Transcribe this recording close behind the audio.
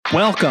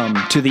Welcome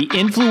to the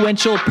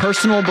Influential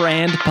Personal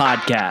Brand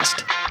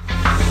Podcast.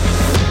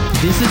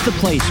 This is the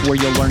place where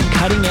you'll learn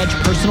cutting-edge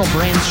personal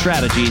brand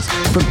strategies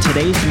from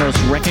today's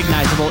most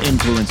recognizable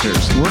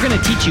influencers. We're going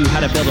to teach you how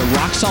to build a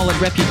rock-solid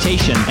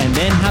reputation and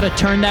then how to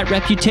turn that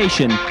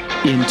reputation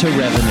into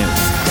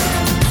revenue.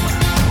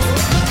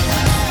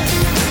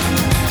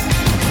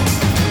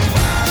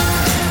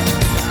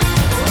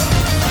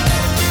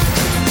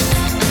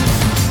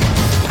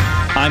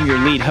 I'm your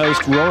lead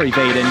host, Rory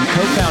Vaden,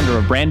 co-founder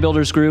of Brand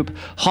Builders Group,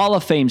 Hall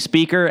of Fame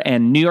speaker,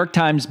 and New York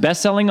Times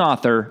bestselling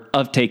author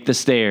of Take the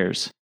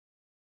Stairs.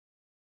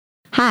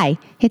 Hi,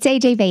 it's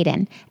AJ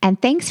Vaden,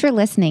 and thanks for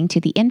listening to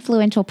the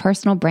Influential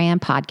Personal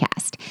Brand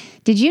Podcast.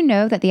 Did you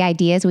know that the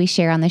ideas we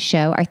share on the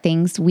show are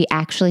things we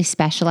actually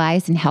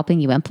specialize in helping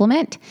you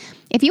implement?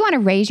 If you want to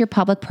raise your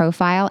public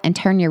profile and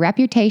turn your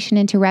reputation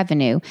into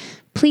revenue,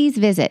 please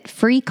visit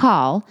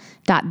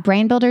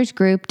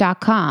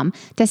freecall.brandbuildersgroup.com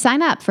to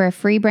sign up for a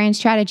free brand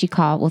strategy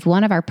call with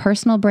one of our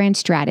personal brand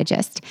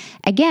strategists.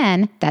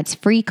 Again, that's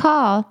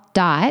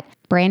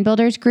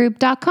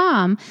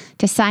freecall.brandbuildersgroup.com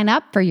to sign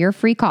up for your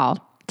free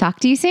call. Talk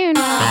to you soon.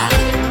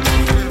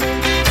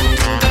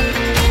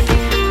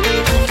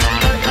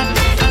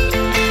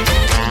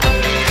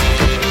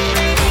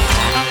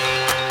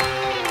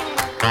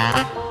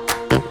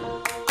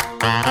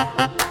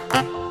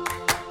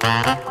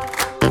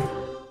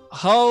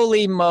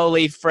 Holy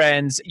moly,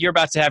 friends. You're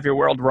about to have your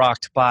world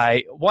rocked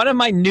by one of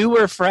my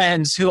newer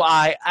friends who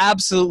I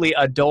absolutely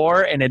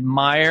adore and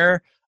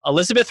admire.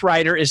 Elizabeth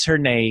Reiter is her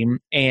name,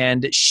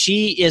 and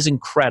she is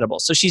incredible.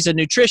 So she's a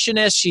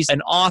nutritionist. She's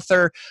an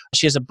author.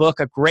 She has a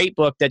book, a great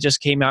book that just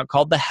came out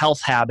called The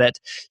Health Habit.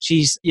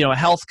 She's, a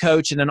health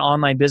coach and an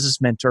online business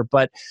mentor,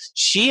 but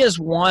she is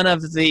one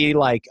of the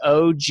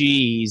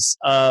OGs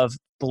of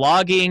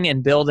blogging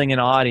and building an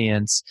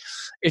audience.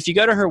 If you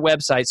go to her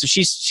website, so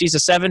she's a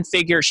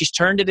seven-figure, she's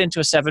turned it into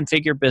a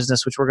seven-figure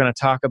business, which we're going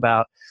to talk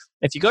about.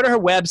 If you go to her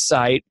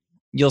website,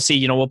 you'll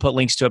see, we'll put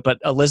links to it, but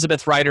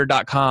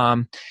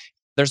elizabethreiter.com.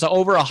 There's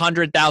over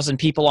 100,000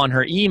 people on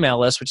her email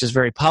list, which is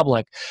very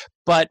public.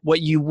 But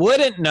what you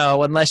wouldn't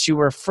know unless you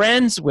were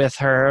friends with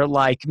her,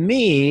 like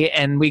me,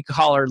 and we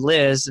call her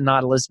Liz and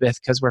not Elizabeth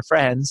because we're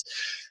friends,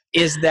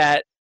 is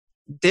that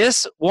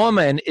this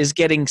woman is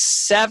getting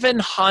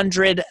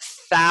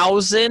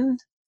 700,000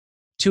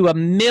 to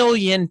 1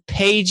 million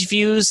page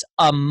views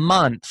a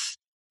month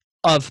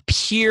of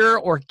pure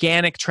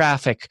organic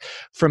traffic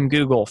from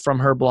Google, from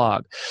her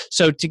blog.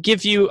 So to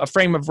give you a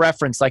frame of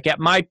reference, at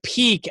my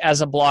peak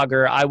as a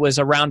blogger, I was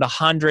around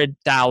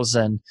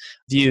 100,000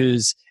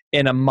 views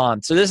in a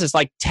month. So this is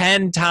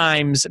 10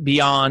 times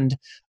beyond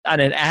on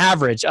an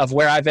average of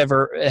where I've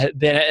ever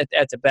been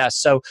at the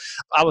best. So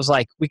I was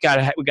like, we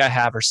gotta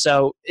have her.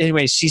 So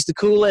anyways, she's the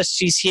coolest.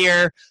 She's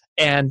here.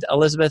 And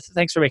Elizabeth,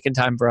 thanks for making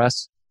time for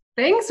us.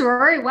 Thanks,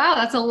 Rory. Wow,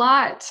 that's a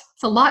lot.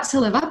 It's a lot to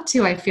live up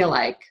to, I feel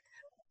like.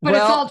 But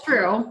it's all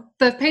true.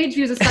 The page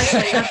views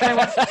especially. That's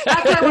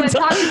what I want to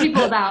talk to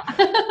people about.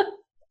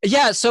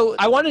 Yeah, so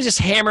I want to just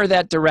hammer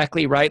that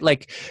directly, right?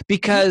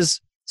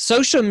 Because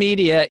social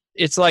media,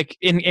 it's like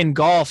in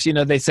golf,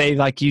 they say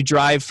you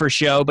drive for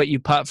show, but you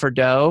putt for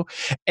dough.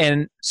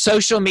 And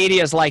social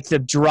media is like the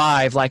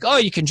drive,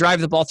 you can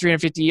drive the ball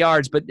 350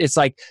 yards, but it's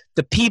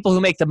the people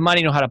who make the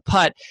money know how to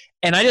putt.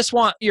 And I just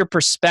want your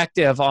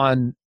perspective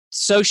on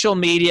social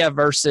media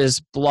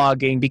versus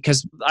blogging,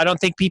 because I don't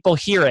think people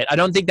hear it. I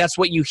don't think that's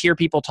what you hear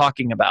people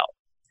talking about.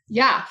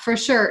 Yeah, for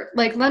sure.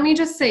 Let me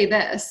just say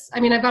this.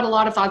 I've got a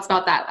lot of thoughts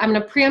about that. I'm going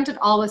to preempt it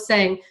all with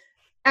saying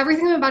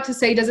everything I'm about to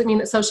say doesn't mean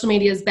that social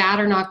media is bad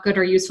or not good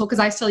or useful, because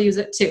I still use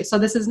it too. So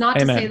this is not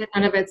to say that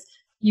none of it's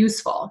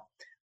useful,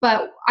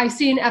 but I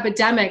see an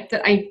epidemic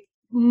that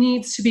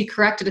needs to be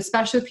corrected,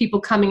 especially with people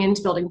coming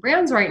into building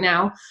brands right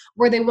now,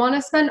 where they want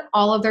to spend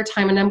all of their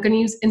time. And I'm going to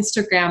use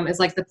Instagram as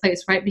the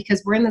place, right?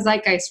 Because we're in the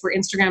zeitgeist where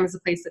Instagram is the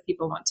place that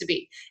people want to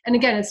be. And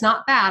again, it's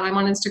not bad. I'm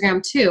on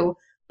Instagram too.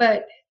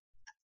 But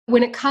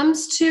when it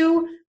comes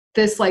to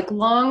this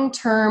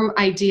long-term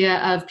idea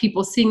of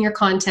people seeing your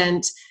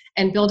content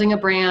and building a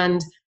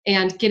brand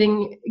and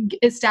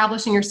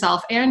establishing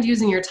yourself and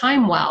using your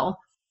time well,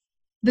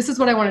 this is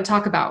what I want to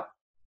talk about.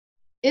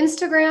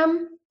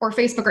 Instagram or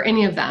Facebook or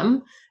any of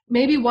them,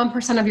 maybe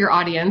 1% of your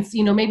audience,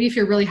 maybe if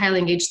you're really highly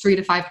engaged, 3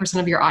 to 5%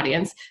 of your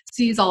audience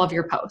sees all of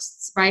your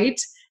posts, right?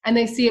 And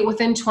they see it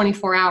within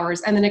 24 hours,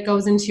 and then it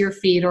goes into your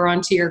feed or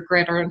onto your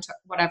grid or into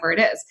whatever it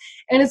is.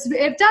 And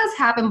it does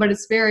happen, but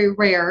it's very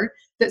rare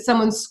that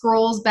someone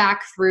scrolls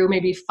back through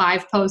maybe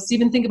 5 posts,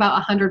 even think about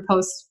 100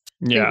 posts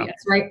previous,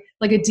 right?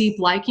 A deep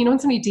like, when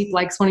somebody deep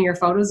likes one of your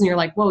photos and you're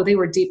like, whoa, they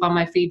were deep on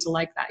my feed to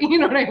like that. You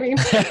know what I mean?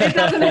 It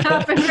doesn't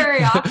happen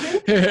very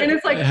often. And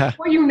it's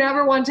what you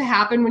never want to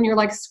happen when you're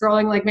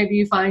scrolling, maybe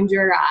you find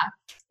your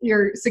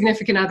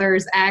significant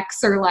other's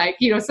ex or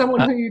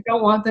someone who you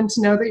don't want them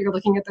to know that you're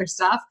looking at their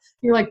stuff.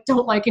 You're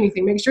don't like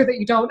anything. Make sure that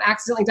you don't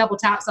accidentally double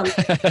tap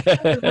something.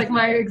 That's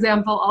my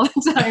example all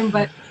the time,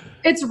 but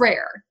it's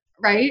rare,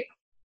 right?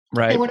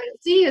 Right. And what I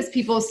see is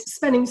people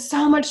spending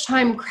so much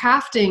time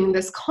crafting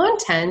this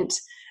content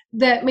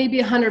that maybe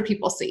 100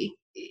 people see.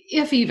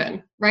 if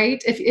even,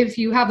 right? If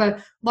you have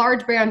a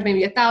large brand,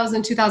 maybe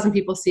 1,000, 2,000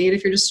 people see it.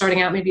 If you're just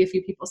starting out, maybe a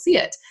few people see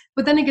it,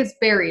 but then it gets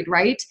buried,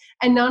 right?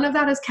 And none of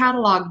that is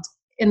cataloged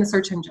in the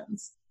search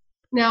engines.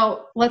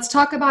 Now, let's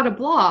talk about a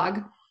blog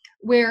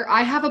where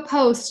I have a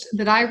post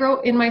that I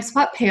wrote in my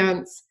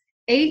sweatpants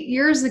 8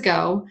 years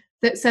ago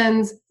that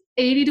sends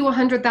 80 to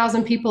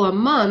 100,000 people a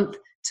month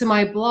to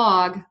my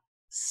blog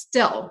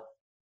still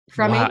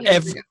from 8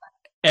 years ago.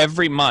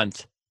 Every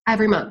month.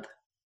 Every month.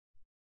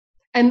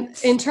 And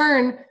in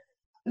turn,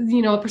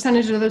 a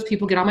percentage of those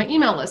people get on my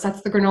email list.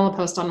 That's the granola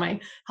post on my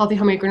Healthy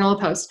Homemade Granola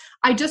post.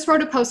 I just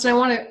wrote a post, and I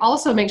want to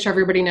also make sure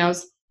everybody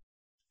knows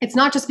it's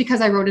not just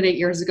because I wrote it 8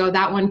 years ago.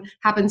 That one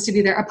happens to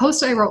be there. A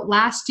post I wrote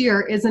last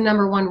year is the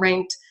 #1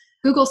 ranked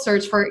Google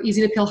search for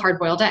easy to peel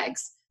hard-boiled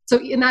eggs. So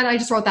in that, I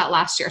just wrote that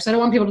last year. So I don't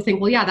want people to think,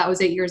 well, yeah, that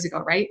was 8 years ago,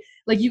 right?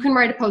 Like you can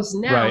write a post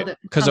now. Right,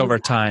 because over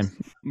time.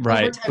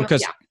 Right. Over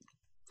time,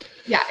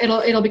 yeah,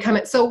 it'll become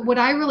it. So what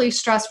I really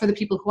stress for the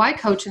people who I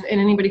coach and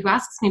anybody who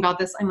asks me about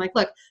this, I'm like,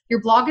 look,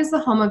 your blog is the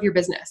home of your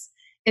business.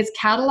 It's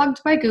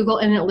cataloged by Google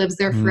and it lives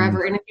there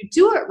forever. And if you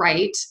do it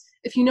right,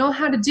 if you know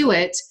how to do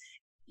it,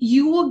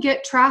 you will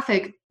get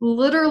traffic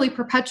literally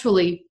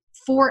perpetually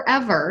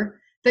forever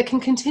that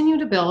can continue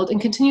to build and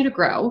continue to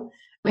grow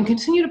and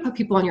continue to put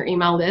people on your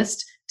email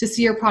list to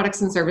see your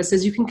products and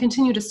services. You can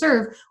continue to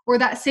serve, or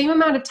that same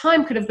amount of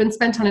time could have been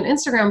spent on an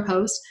Instagram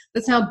post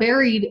that's now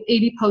buried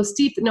 80 posts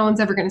deep that no one's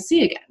ever going to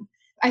see again.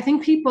 I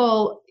think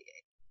people,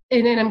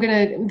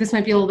 and this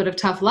might be a little bit of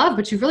tough love,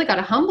 but you've really got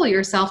to humble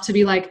yourself to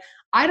be like,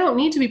 I don't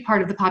need to be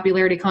part of the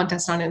popularity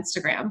contest on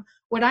Instagram.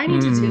 What I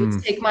need to do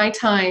is take my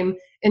time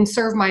and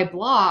serve my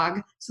blog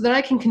so that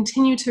I can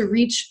continue to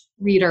reach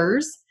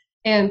readers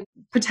and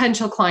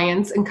potential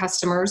clients and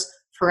customers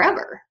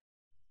forever.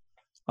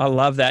 I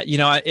love that.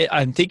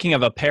 I'm thinking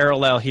of a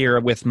parallel here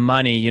with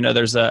money.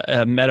 There's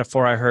a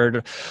metaphor I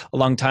heard a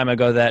long time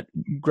ago that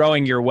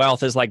growing your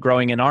wealth is like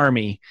growing an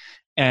army.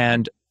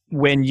 And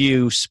when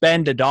you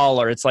spend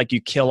 $1, it's like you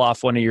kill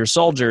off one of your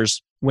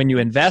soldiers. When you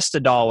invest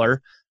 $1,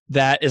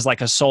 that is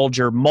like a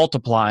soldier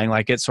multiplying,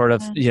 like it sort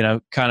of,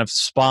 kind of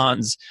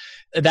spawns.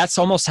 That's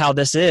almost how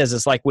this is.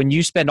 It's like when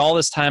you spend all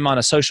this time on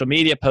a social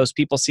media post,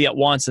 people see it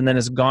once and then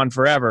it's gone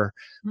forever.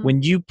 Mm-hmm.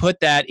 When you put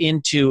that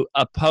into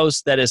a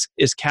post that is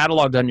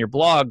cataloged on your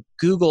blog,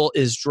 Google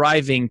is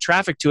driving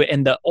traffic to it.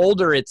 And the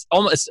older it's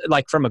almost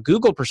like from a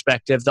Google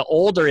perspective, the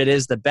older it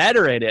is, the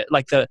better it is.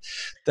 Like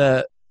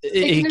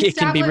it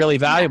can be really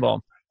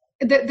valuable.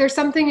 Yeah. There's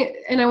something,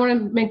 and I want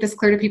to make this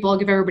clear to people. I'll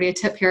give everybody a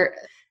tip here.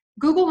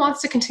 Google wants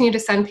to continue to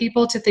send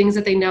people to things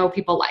that they know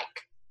people like,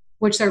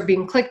 which are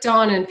being clicked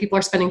on and people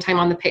are spending time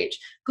on the page.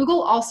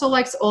 Google also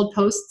likes old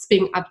posts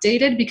being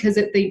updated because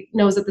they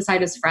knows that the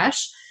site is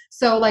fresh.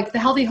 So like the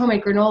Healthy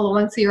Homemade Granola,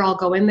 once a year I'll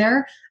go in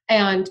there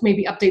and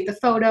maybe update the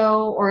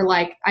photo, or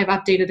like I've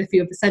updated a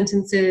few of the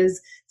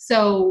sentences.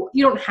 So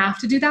you don't have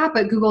to do that,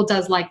 but Google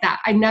does like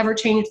that. I never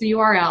change the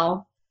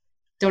URL.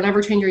 Don't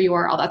ever change your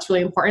URL. That's really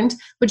important.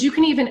 But you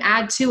can even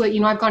add to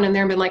it. I've gone in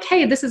there and been like,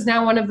 hey, this is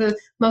now one of the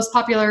most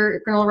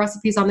popular granola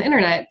recipes on the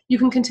internet. You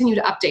can continue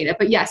to update it.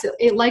 But yes,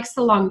 it likes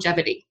the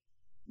longevity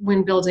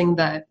when building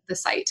the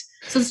site.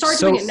 So start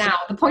doing it now.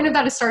 The point of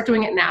that is start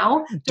doing it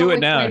now. Do it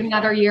now. Wait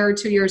another year or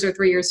 2 years or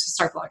 3 years to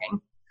start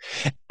blogging.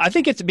 I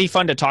think it'd be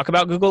fun to talk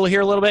about Google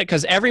here a little bit,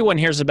 because everyone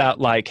hears about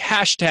like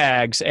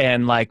hashtags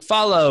and like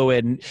follow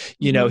and,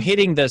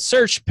 hitting the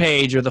search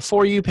page or the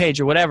For You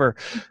page or whatever.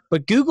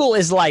 But Google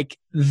is like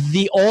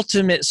the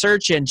ultimate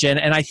search engine.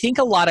 And I think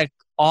a lot of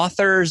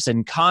authors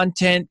and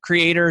content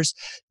creators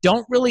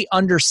don't really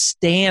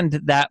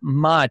understand that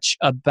much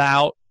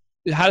about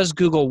how does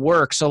Google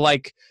work. So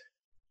like,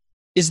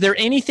 is there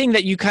anything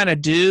that you kind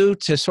of do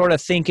to sort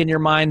of think in your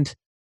mind,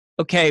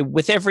 okay,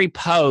 with every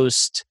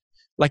post,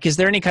 like, is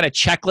there any kind of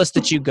checklist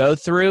that you go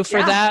through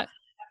for that?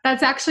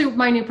 That's actually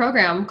my new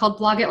program called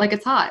Blog It Like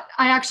It's Hot.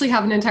 I actually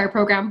have an entire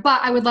program, but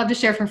I would love to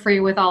share for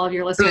free with all of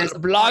your listeners.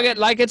 Blog It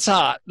Like It's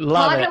Hot.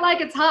 Love Blog It Like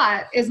It's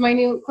Hot is my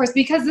new course,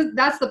 because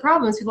that's the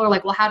problem is people are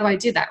like, well, how do I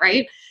do that,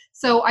 right?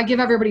 So I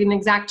give everybody an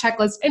exact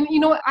checklist. And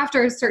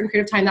after a certain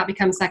period of time, that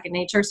becomes second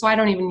nature. So I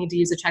don't even need to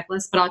use a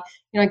checklist, but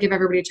I give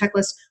everybody a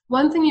checklist.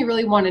 One thing you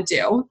really want to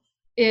do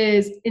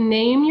is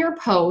name your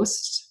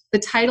post. The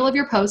title of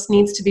your post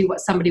needs to be what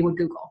somebody would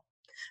Google.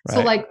 Right.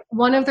 So like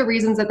one of the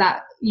reasons that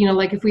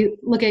like if we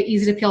look at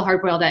easy to peel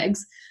hard-boiled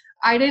eggs,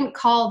 I didn't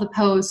call the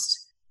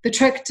post the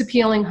trick to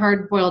peeling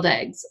hard-boiled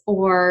eggs,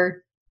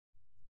 or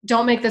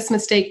don't make this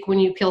mistake when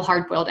you peel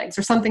hard-boiled eggs,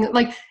 or something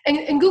like,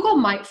 and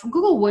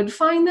Google would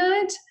find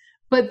that,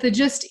 but the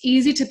just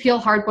easy to peel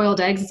hard-boiled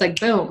eggs, it's like,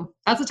 boom,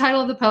 that's the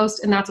title of the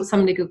post. And that's what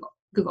somebody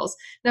Googles.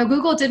 Now,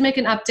 Google did make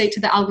an update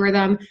to the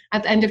algorithm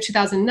at the end of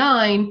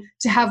 2009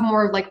 to have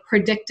more of like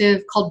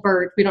predictive, called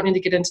BERT. We don't need to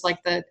get into like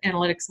the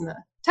analytics and the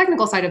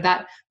technical side of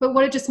that. But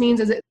what it just means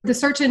is that the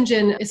search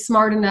engine is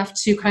smart enough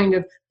to kind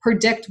of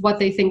predict what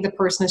they think the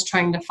person is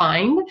trying to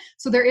find.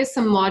 So there is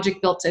some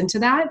logic built into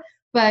that.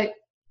 But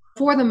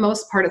for the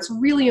most part, it's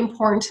really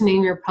important to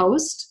name your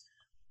post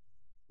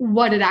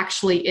what it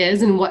actually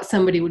is and what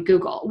somebody would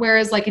Google.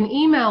 Whereas like an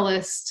email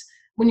list,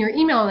 when you're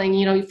emailing,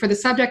 you know, for the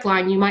subject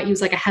line, you might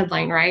use like a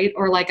headline, right?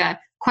 Or like a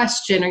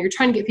question, or you're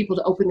trying to get people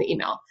to open the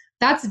email.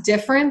 That's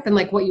different than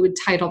like what you would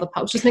title the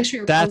post. Just make sure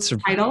your post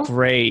title.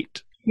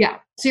 Great. Yeah.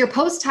 So your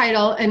post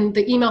title and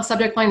the email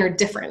subject line are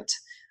different,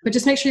 but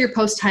just make sure your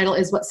post title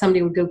is what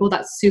somebody would Google.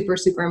 That's super,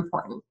 super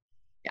important.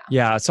 Yeah.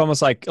 Yeah. It's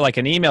almost like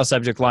an email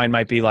subject line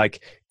might be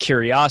like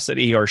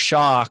curiosity or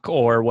shock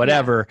or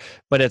whatever,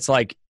 but it's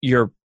like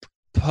your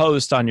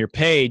post on your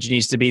page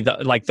needs to be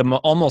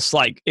almost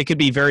like it could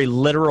be very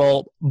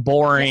literal,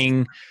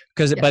 boring,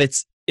 but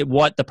it's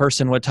what the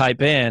person would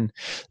type in.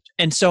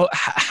 And so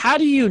how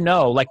do you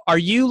know, like, are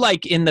you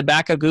like in the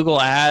back of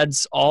Google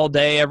Ads all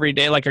day, every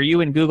day? Like, are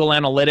you in Google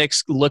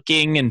Analytics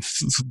looking and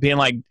being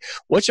like,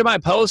 which of my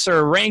posts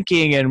are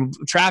ranking and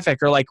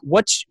traffic, or like,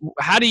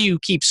 how do you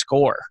keep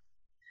score?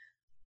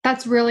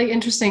 That's really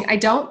interesting. I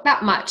don't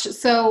that much.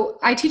 So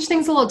I teach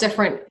things a little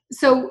different.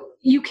 So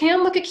you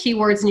can look at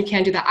keywords and you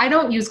can do that. I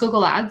don't use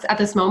Google Ads at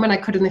this moment. I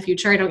could in the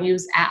future. I don't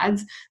use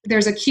ads.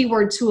 There's a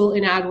keyword tool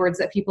in AdWords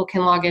that people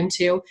can log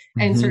into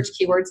and search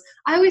keywords.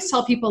 I always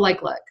tell people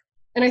like, look,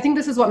 and I think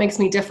this is what makes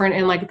me different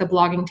in like the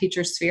blogging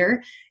teacher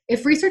sphere.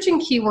 If researching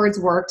keywords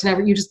worked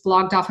and you just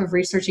blogged off of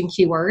researching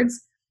keywords,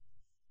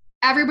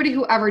 everybody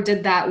who ever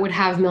did that would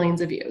have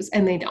millions of views,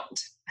 and they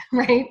don't,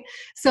 right?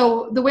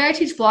 So the way I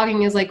teach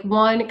blogging is like,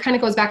 one, it kind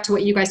of goes back to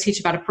what you guys teach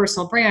about a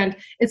personal brand.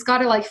 It's got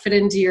to like fit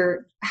into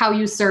how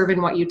you serve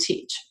and what you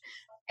teach.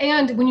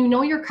 And when you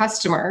know your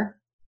customer,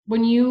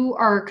 when you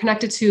are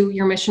connected to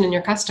your mission and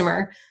your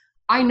customer,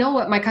 I know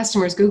what my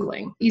customer is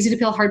Googling. Easy to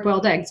peel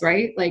hard-boiled eggs,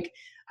 right? Like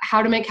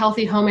how to make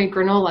healthy homemade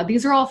granola.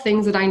 These are all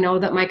things that I know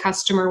that my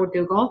customer would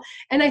Google.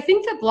 And I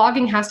think that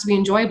blogging has to be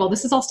enjoyable.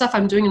 This is all stuff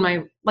I'm doing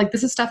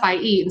this is stuff I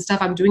eat and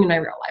stuff I'm doing in my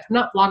real life. I'm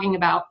not blogging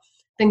about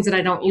things that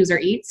I don't use or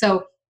eat.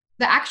 So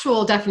the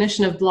actual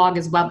definition of blog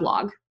is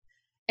weblog.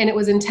 And it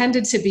was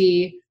intended to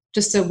be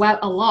just a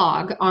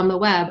log on the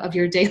web of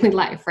your daily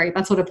life, right?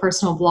 That's what a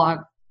personal blog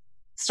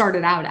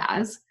started out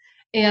as.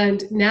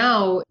 And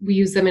now we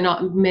use them in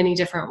many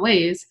different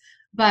ways.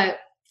 But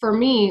for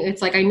me,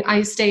 it's like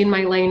I stay in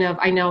my lane of,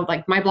 I know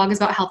like my blog is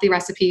about healthy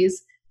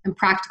recipes and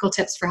practical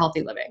tips for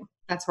healthy living.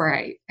 That's where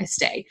I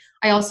stay.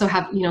 I also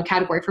have,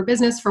 category for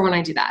business for when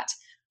I do that.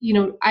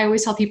 I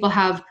always tell people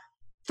have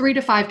 3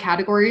 to 5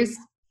 categories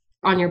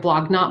on your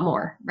blog, not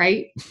more,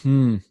 right?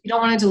 You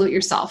don't want to dilute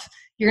yourself.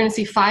 You're going to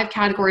see 5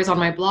 categories on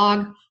my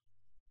blog.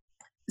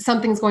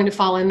 Something's going to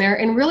fall in there.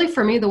 And really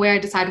for me, the way I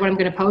decide what I'm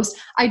going to post,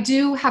 I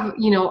do have,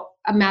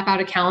 a map out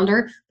a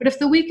calendar. But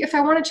if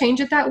I want to change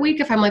it that week,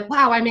 if I'm like,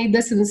 wow, I made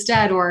this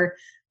instead, or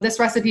this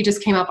recipe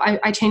just came up,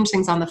 I change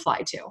things on the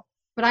fly too.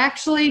 But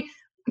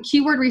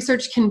keyword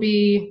research can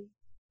be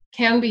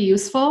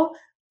useful,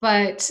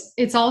 but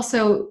it's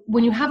also,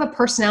 when you have a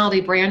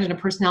personality brand and a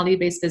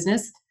personality-based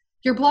business,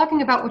 you're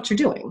blogging about what you're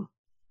doing,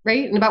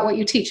 right? And about what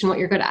you teach and what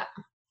you're good at.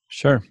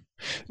 Sure.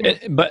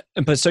 But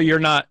so you're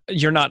not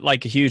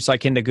like a huge,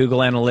 like into Google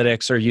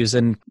Analytics or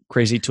using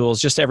crazy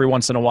tools. Just every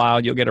once in a while,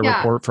 you'll get a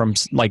report from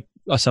like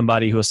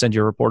somebody who will send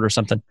you a report or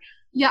something.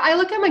 Yeah, I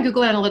look at my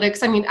Google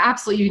Analytics. I mean,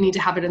 absolutely, you need to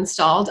have it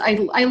installed.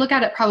 I look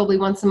at it probably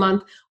once a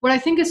month. What I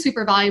think is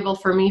super valuable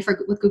for me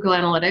with Google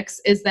Analytics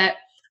is that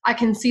I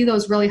can see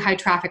those really high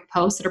traffic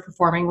posts that are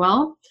performing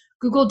well.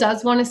 Google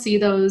does want to see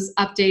those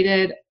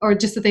updated, or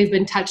just that they've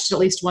been touched at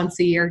least once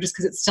a year, just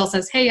because it still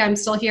says, hey, I'm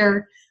still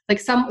here. Like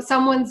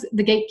someone's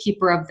the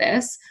gatekeeper of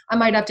this. I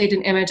might update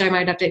an image, I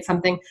might update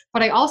something,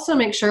 but I also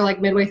make sure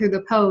like midway through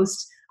the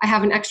post, I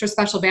have an extra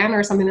special banner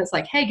or something that's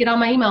like, hey, get on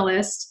my email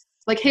list.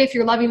 Like, hey, if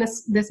you're loving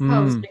this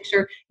post, make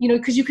sure,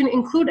 because you can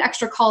include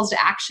extra calls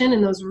to action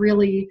in those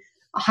really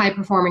high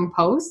performing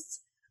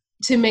posts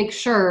to make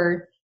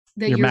sure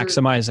that you're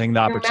maximizing the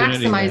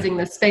opportunity, maximizing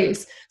the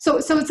space. So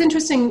it's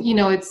interesting,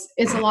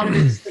 it's a lot of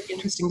it's like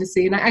interesting to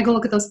see. And I go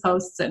look at those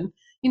posts and,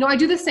 I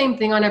do the same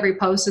thing on every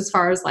post as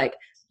far as like,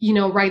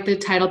 write the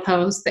title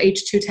post, the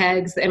H2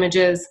 tags, the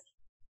images,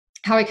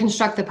 how I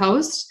construct the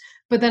post.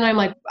 But then I'm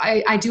like,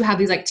 I do have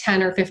these like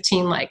 10 or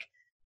 15 like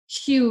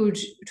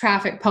huge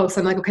traffic posts.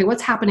 I'm like, okay,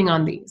 what's happening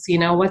on these?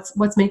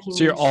 What's making.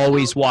 So you're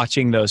always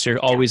watching those. You're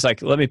always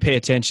like, let me pay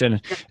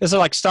attention. This is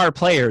like star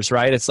players,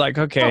 right? It's like,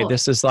 okay,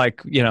 This is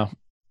like,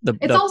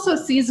 it's also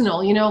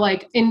seasonal,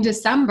 like in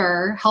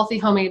December, healthy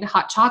homemade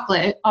hot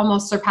chocolate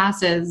almost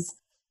surpasses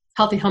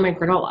healthy homemade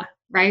granola,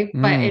 right?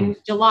 But in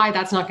July,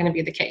 that's not going to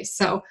be the case.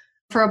 So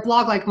for a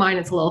blog like mine,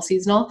 it's a little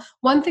seasonal.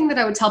 One thing that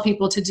I would tell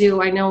people to do,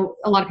 I know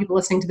a lot of people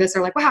listening to this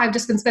are like, wow, I've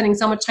just been spending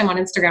so much time on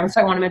Instagram. So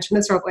I want to mention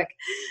this real quick.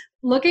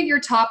 Look at your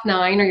top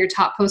 9 or your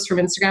top posts from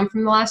Instagram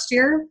from the last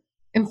year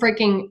and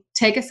freaking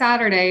take a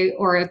Saturday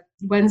or a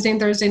Wednesday and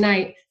Thursday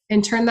night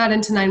and turn that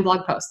into 9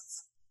 blog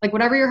posts. Like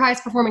whatever your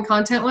highest performing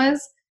content was,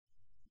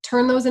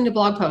 turn those into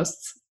blog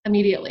posts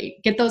immediately.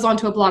 Get those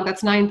onto a blog.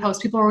 That's 9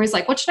 posts. People are always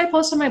like, what should I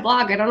post on my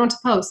blog? I don't know what to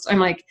post. I'm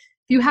like, if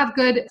you have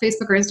good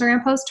Facebook or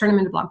Instagram posts, turn them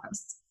into blog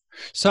posts.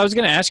 So I was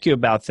going to ask you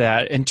about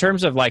that in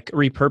terms of like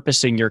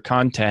repurposing your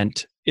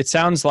content. It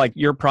sounds like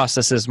your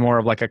process is more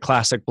of like a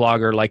classic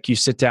blogger, like you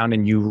sit down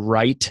and you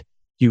write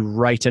you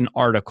write an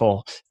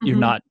article, you're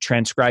not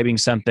transcribing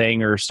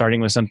something or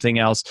starting with something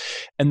else.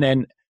 And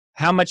then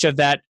how much of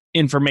that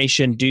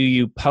information do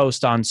you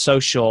post on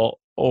social,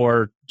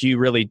 or do you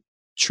really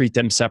treat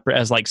them separate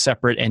as like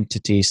separate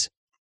entities?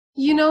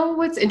 You know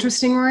what's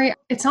interesting, Rory?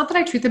 It's not that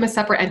I treat them as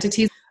separate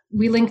entities.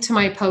 We link to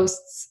my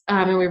posts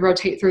and we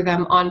rotate through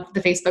them on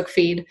the Facebook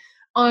feed.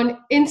 On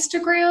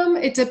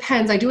Instagram, it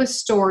depends. I do a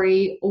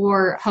story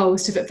or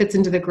post if it fits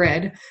into the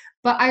grid.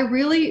 But I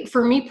really,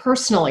 for me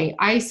personally,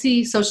 I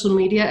see social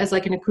media as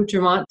like an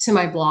accoutrement to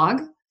my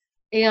blog.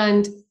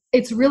 And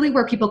it's really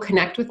where people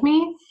connect with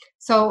me.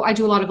 So I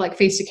do a lot of like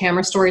face to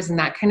camera stories and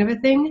that kind of a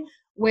thing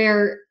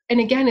where, and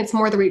again, it's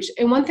more the reach.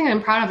 And one thing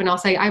I'm proud of, and I'll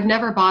say, I've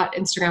never bought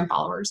Instagram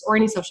followers or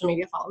any social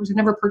media followers. I've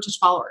never purchased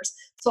followers.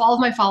 So all of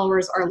my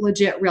followers are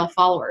legit real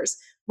followers,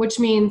 which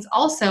means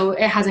also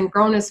it hasn't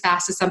grown as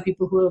fast as some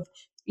people who have,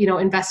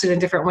 invested in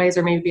different ways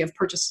or maybe have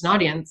purchased an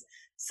audience.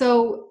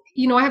 So,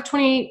 I have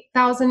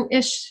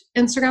 28,000-ish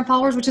Instagram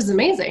followers, which is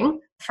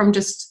amazing from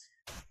just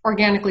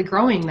organically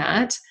growing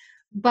that.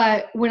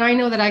 But when I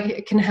know that I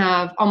can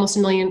have almost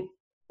 1 million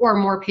or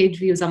more page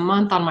views a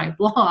month on my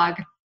blog,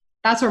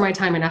 that's where my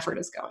time and effort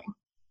is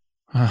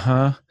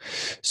going.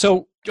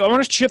 So I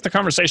want to shift the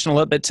conversation a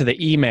little bit to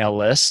the email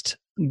list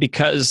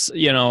because,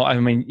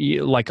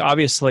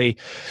 obviously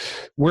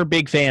we're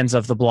big fans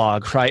of the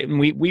blog, right? And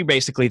we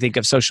basically think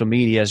of social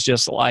media as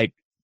just like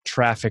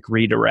traffic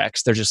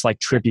redirects. They're just like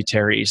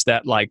tributaries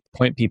that like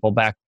point people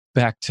back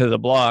to the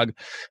blog.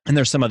 And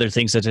there's some other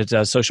things that it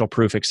does, social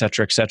proof, et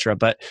cetera, et cetera.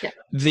 But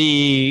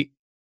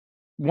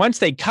once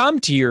they come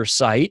to your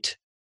site,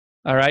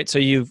 all right, so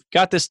you've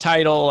got this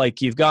title,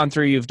 like you've gone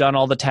through, you've done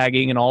all the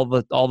tagging and all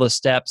the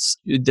steps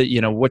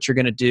that, what you're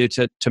going to do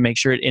to make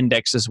sure it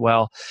indexes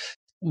well.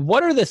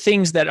 What are the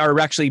things that are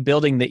actually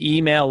building the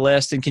email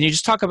list? And can you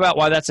just talk about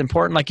why that's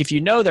important? Like if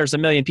there's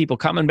 1 million people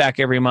coming back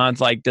every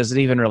month, like does it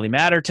even really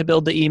matter to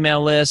build the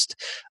email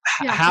list?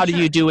 How do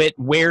you do it?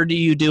 Where do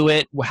you do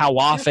it? How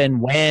often?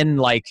 When?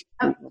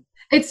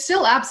 It's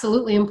still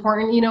absolutely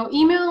important.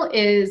 Email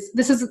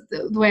this is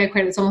the way I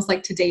equate it. It's almost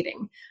like to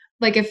dating.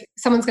 Like if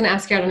someone's going to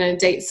ask you out on a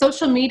date,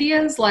 social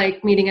media is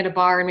like meeting at a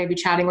bar and maybe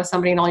chatting with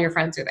somebody and all your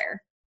friends are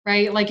there,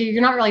 right? Like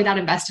you're not really that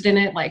invested in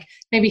it. Like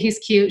maybe he's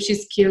cute,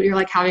 she's cute. You're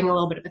like having a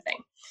little bit of a thing.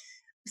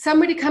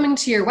 Somebody coming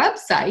to your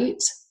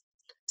website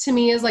to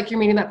me is like you're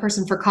meeting that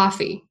person for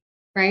coffee,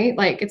 right?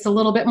 Like it's a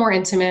little bit more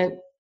intimate.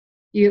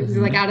 You're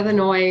like out of the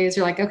noise.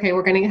 You're like, okay,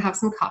 we're going to have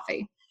some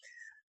coffee.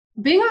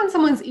 Being on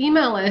someone's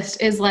email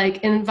list is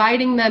like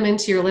inviting them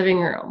into your living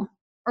room.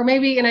 Or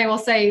maybe, and I will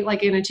say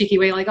like in a cheeky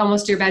way, like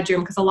almost your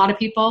bedroom, because a lot of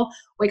people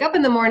wake up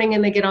in the morning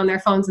and they get on their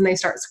phones and they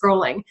start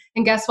scrolling.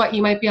 And guess what?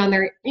 You might be on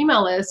their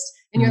email list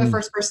and you're the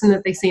first person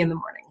that they see in the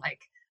morning. Like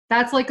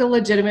that's like a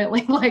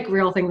legitimately like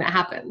real thing that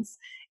happens.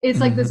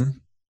 It's like this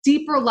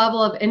deeper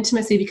level of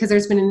intimacy because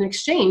there's been an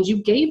exchange.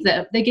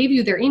 They gave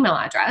you their email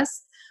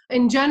address.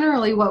 And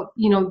generally what,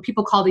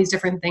 people call these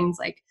different things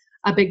like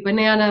a big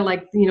banana,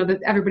 like, that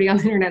everybody on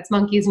the internet's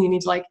monkeys and you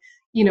need to like,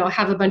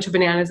 have a bunch of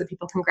bananas that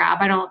people can grab.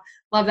 I don't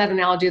love that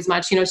analogy as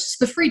much. It's just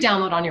the free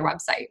download on your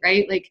website,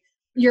 right? Like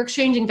you're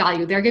exchanging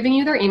value. They're giving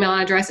you their email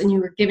address and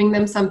you're giving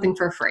them something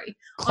for free.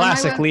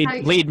 Classic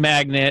lead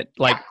magnet.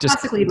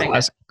 Classic lead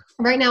magnet.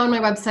 Right now on my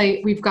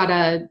website, we've got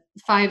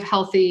 5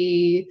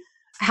 healthy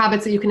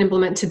habits that you can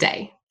implement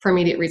today for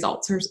immediate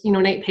results, or, an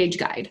 8-page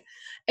guide.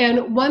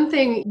 And one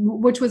thing,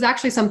 which was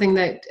actually something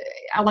that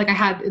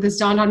this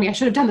dawned on me, I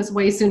should have done this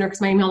way sooner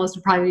because my email list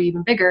would probably be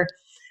even bigger.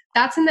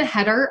 That's in the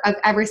header of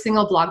every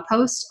single blog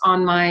post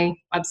on my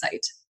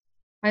website.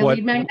 My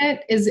lead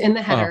magnet is in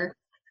the header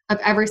of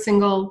every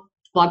single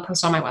blog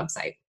post on my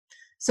website.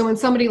 So when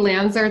somebody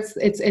lands there,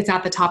 it's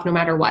at the top no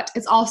matter what.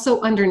 It's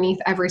also underneath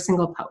every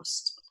single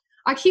post.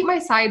 I keep my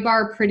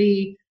sidebar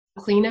pretty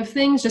clean of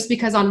things just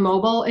because on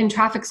mobile and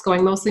traffic's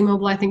going mostly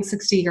mobile. I think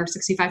 60 or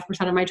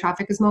 65% of my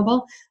traffic is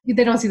mobile.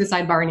 They don't see the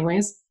sidebar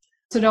anyways.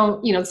 So the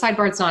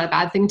sidebar, it's not a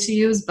bad thing to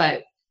use,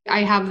 but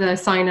I have the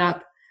sign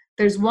up.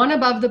 There's one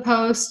above the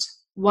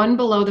post, one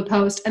below the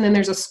post, and then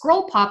there's a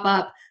scroll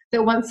pop-up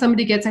that once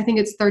somebody gets, I think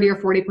it's 30 or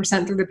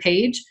 40% through the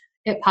page,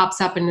 it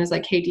pops up and is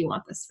like, hey, do you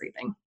want this free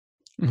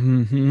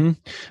thing?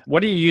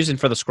 What are you using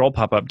for the scroll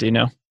pop-up? Do you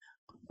know?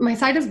 My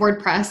site is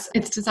WordPress.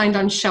 It's designed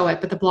on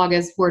Showit, but the blog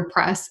is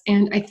WordPress.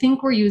 And I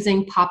think we're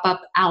using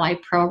Pop-Up Ally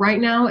Pro right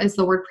now as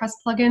the WordPress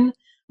plugin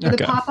for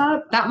the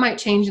pop-up. That might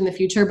change in the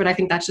future, but I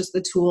think that's just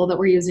the tool that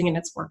we're using and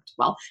it's worked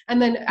well.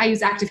 And then I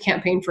use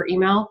ActiveCampaign for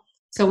email.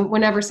 So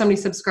whenever somebody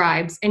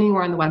subscribes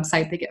anywhere on the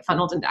website, they get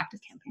funneled into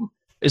ActiveCampaign.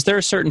 Is there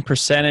a certain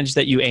percentage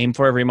that you aim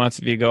for every month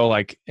if you go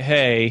like,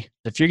 hey,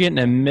 if you're getting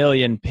 1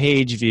 million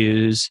page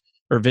views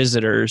or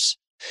visitors,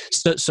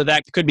 so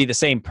that could be the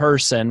same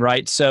person,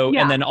 right? So,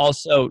 and then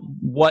also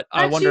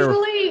I wonder.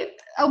 Usually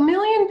 1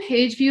 million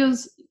page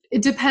views,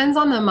 it depends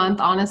on the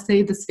month.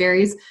 Honestly, this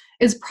varies,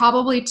 is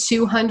probably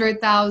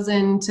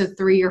 200,000 to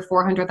 300,000 or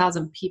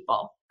 400,000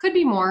 people. Could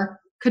be more,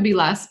 could be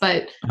less,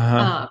 but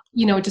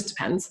it just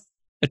depends.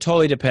 It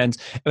totally depends.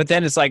 But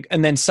then it's like,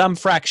 and then some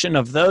fraction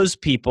of those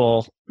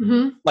people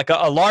Mhm. Like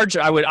a large,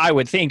 I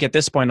would think at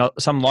this point,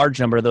 some large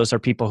number of those are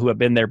people who have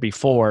been there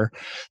before,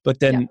 but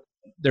then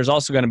there's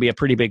also going to be a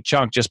pretty big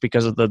chunk just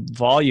because of the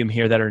volume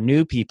here that are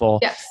new people.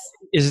 Yes.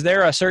 Is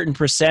there a certain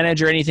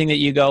percentage or anything that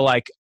you go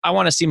like, I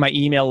want to see my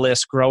email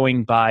list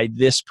growing by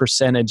this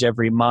percentage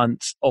every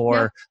month?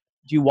 Or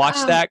do you watch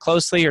that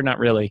closely or not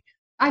really?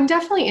 I'm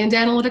definitely into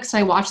analytics and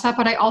I watch that,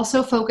 but I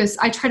also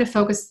I try to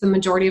focus the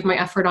majority of my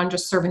effort on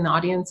just serving the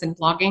audience and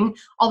blogging.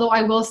 Although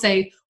I will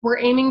say we're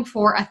aiming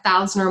for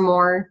 1,000 or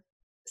more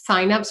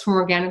signups from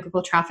organic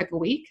Google traffic a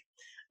week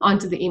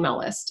onto the email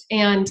list.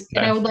 And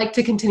I would like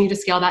to continue to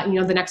scale that.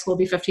 The next will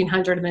be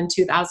 1,500 and then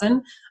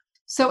 2,000.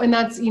 So, and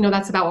that's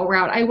about what we're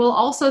at. I will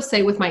also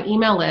say with my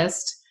email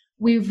list,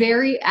 we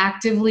very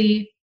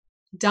actively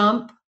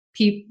dump,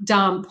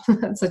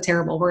 that's a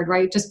terrible word,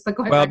 right? But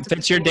go ahead. Well,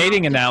 that's your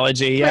dating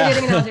analogy. Yeah.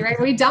 Dating analogy, right?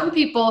 We dump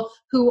people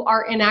who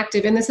are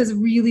inactive. And this is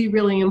really,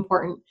 really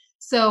important.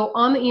 So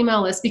on the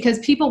email list, because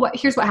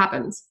here's what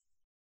happens.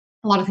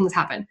 A lot of things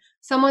happen.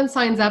 Someone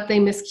signs up, they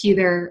miskey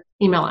their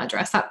email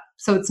address.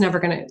 So it's never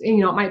going to,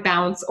 it might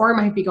bounce or it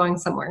might be going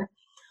somewhere.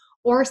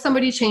 Or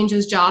somebody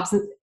changes jobs.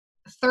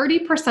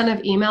 30%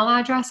 of email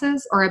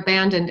addresses are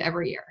abandoned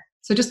every year.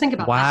 So just think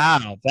about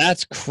that. Wow,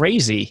 that's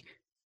crazy.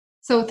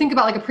 So think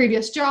about like a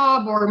previous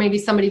job, or maybe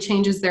somebody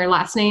changes their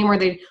last name,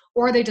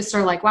 or they just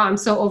are like, wow, I'm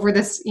so over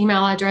this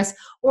email address.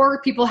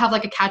 Or people have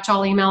like a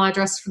catch-all email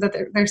address for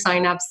their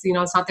signups.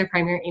 It's not their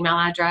primary email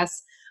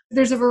address.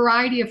 There's a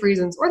variety of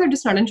reasons, or they're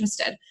just not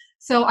interested.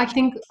 So I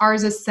think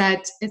ours is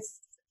set.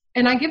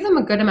 And I give them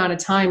a good amount of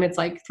time. It's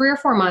like 3 or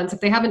 4 months. If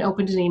they haven't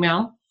opened an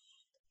email,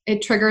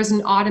 it triggers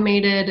an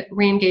automated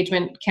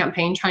re-engagement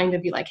campaign trying to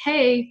be like,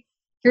 hey,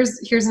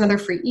 here's another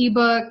free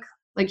ebook.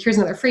 Like here's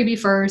another freebie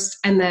first.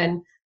 And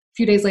then a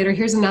few days later,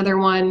 here's another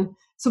one.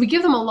 So we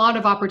give them a lot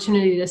of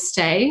opportunity to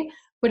stay.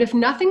 But if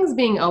nothing's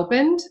being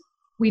opened,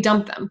 we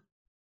dump them.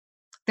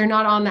 They're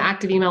not on the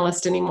active email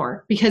list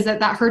anymore because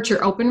that hurts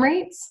your open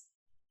rates.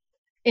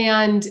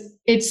 And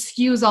it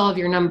skews all of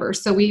your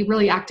numbers. So we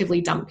really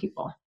actively dump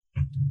people.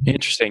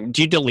 Interesting.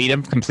 Do you delete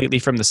them completely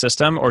from the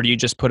system, or do you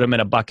just put them in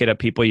a bucket of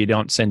people you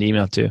don't send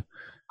email to?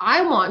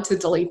 I want to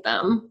delete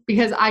them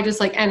because I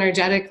just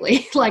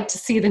energetically like to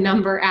see the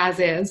number as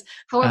is.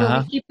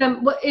 However, we keep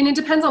them, and it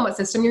depends on what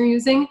system you're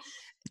using.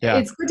 Yeah.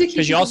 It's good to keep.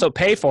 Because you also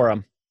pay for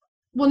them.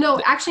 Well,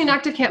 no, actually an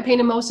active campaign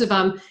in most of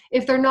them,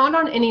 if they're not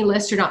on any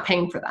list, you're not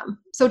paying for them.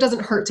 So it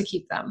doesn't hurt to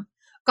keep them.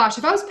 Gosh,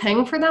 if I was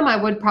paying for them, I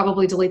would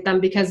probably delete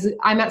them because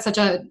I'm at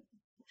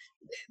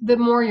the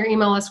more your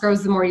email list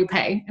grows, the more you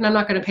pay. And I'm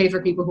not going to pay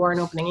for people who aren't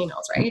opening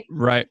emails, right?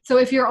 Right. So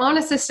if you're on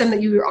a system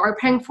that you are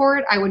paying for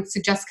it, I would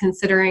suggest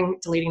considering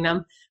deleting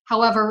them.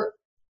 However,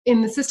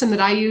 in the system that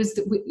I use,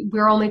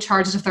 we're only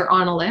charged if they're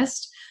on a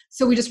list.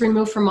 So we just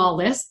remove from all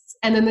lists.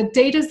 And then the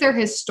data's there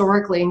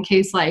historically in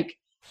case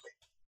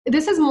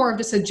this is more of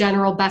just a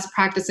general best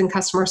practice in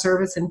customer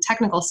service and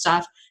technical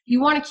stuff. You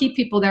want to keep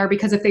people there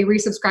because if they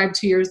resubscribe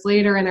 2 years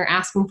later and they're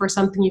asking for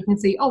something, you can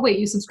say, oh, wait,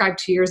 you subscribed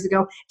 2 years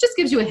ago. It just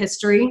gives you a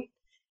history.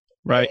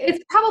 Right.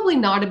 It's probably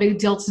not a big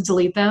deal to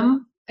delete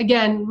them.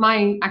 Again,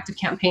 my active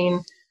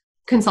campaign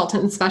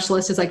consultant and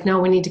specialist is like, no,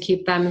 we need to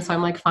keep them. And so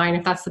I'm like, fine,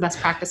 if that's the best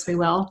practice, we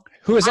will.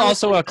 Who is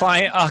also a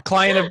client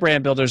of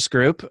Brand Builders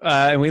Group.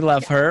 And we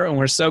love her and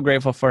we're so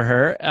grateful for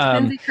her.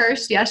 Lindsay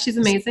Kirsch, yes, she's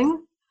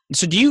amazing.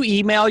 So do you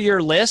email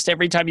your list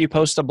every time you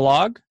post a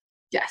blog?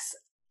 Yes.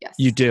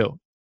 You do.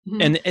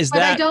 Mm-hmm. And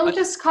But I don't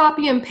just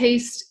copy and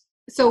paste.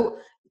 So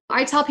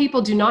I tell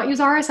people do not use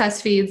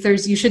RSS feeds.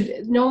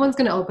 No one's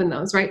going to open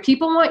those, right?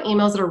 People want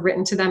emails that are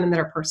written to them and that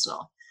are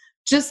personal.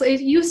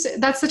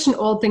 That's such an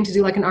old thing to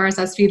do, like an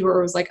RSS feed where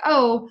it was like,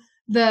 oh,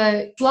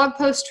 the blog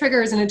post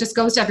triggers and it just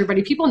goes to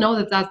everybody. People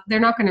know that they're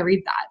not going to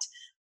read that.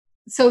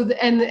 So,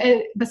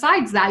 and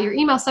besides that, your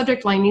email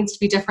subject line needs to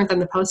be different than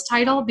the post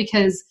title,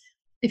 because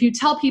if you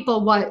tell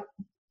people what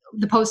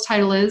the post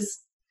title is,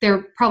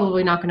 they're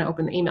probably not going to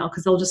open the email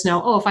because they'll just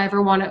know, oh, if I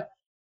ever want to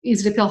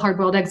easy to peel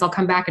hard-boiled eggs, I'll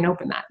come back and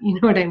open that. You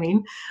know what I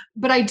mean?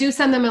 But I do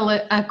send them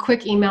a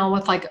quick email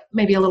with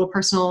maybe a little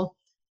personal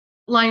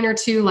line or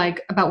two,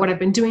 about what I've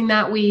been doing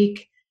that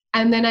week.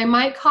 And then I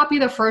might copy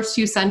the first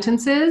few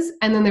sentences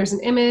and then there's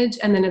an image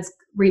and then it's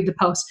read the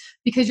post,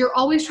 because you're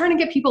always trying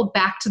to get people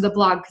back to the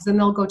blog because then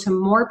they'll go to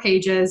more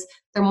pages.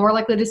 They're more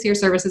likely to see your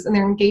services and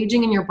they're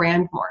engaging in your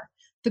brand more.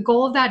 The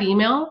goal of that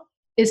email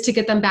is to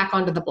get them back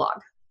onto the blog.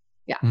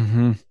 Yeah.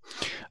 Mm-hmm.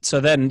 So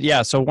then,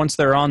 so once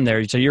they're on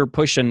there, so you're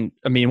pushing,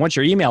 once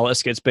your email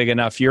list gets big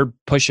enough, you're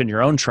pushing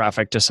your own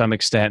traffic to some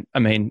extent.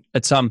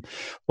 At some,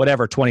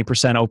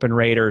 20% open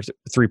rate or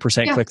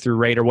 3% click-through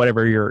rate or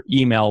whatever your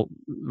email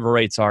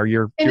rates are,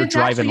 you're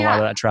driving a lot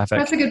of that traffic.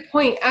 That's a good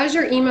point. As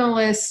your email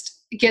list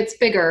gets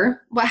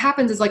bigger, what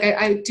happens is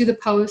I do the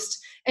post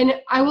and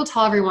I will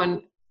tell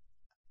everyone,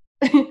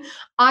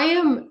 I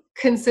am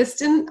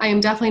consistent. I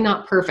am definitely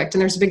not perfect.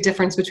 And there's a big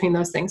difference between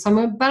those things. So I'm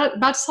about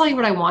to tell you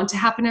what I want to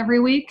happen every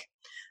week,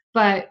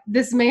 but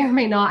this may or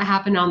may not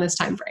happen on this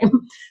time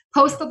frame.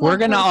 Post the blog We're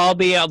going to all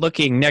be out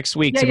looking next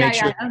week to make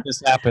sure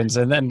this happens.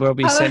 And then we'll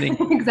be sending.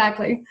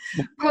 Exactly.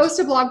 Post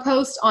a blog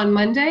post on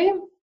Monday.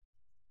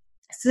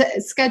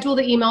 schedule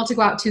the email to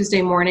go out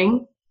Tuesday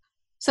morning.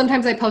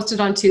 Sometimes I post it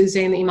on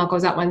Tuesday and the email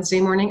goes out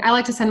Wednesday morning. I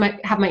like to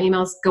have my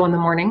emails go in the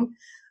morning.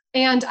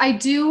 And I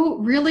do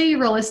really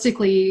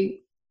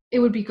realistically, it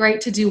would be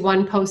great to do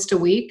one post a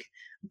week,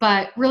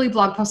 but really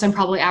blog posts, I'm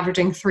probably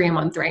averaging 3 a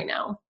month right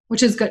now,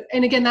 which is good.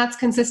 And again, that's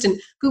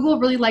consistent. Google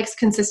really likes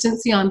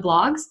consistency on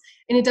blogs,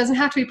 and it doesn't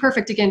have to be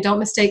perfect. Again, don't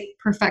mistake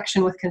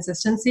perfection with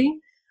consistency.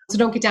 So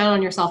don't get down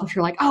on yourself if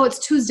you're like, oh, it's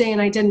Tuesday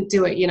and I didn't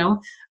do it,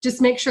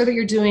 Just make sure that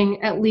you're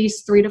doing at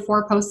least 3 to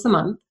 4 posts a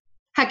month.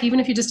 Heck, even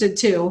if you just did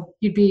 2,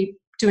 you'd be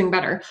doing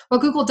better.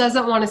 What Google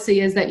doesn't want to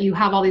see is that you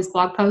have all these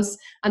blog posts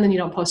and then you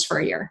don't post for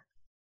a year.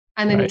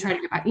 And then you try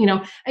to get back,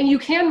 and you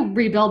can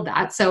rebuild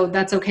that. So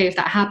that's okay if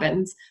that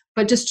happens,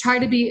 but just try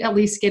to be at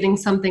least getting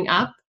something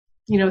up,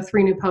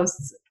 3 new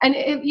posts. And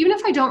even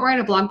if I don't write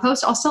a blog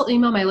post, I'll still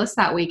email my list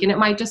that week. And it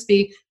might just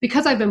be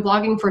because I've been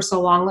blogging for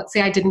so long. Let's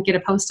say I didn't get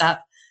a post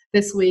up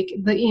this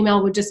week. The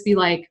email would just be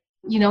like,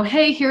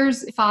 hey,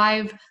 here's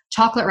 5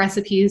 chocolate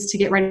recipes to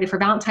get ready for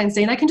Valentine's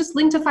Day. And I can just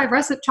link to 5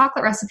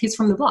 chocolate recipes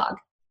from the blog,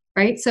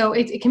 right? So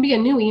it can be a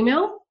new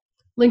email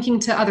linking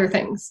to other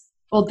things,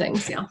 old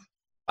things. Yeah.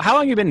 How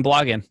long have you been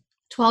blogging?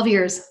 12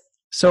 years.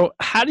 So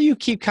how do you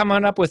keep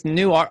coming up with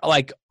new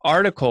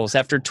articles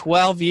after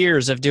 12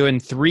 years of doing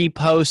 3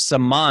 posts a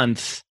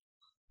month?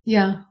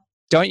 Yeah.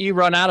 Don't you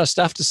run out of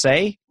stuff to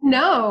say?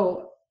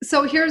 No.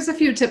 So here's a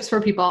few tips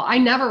for people. I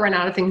never run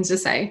out of things to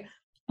say.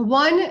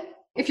 One,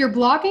 if you're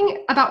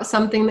blogging about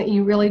something that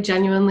you really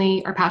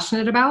genuinely are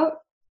passionate about,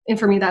 and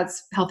for me,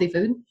 that's healthy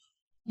food,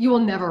 you will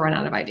never run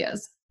out of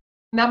ideas.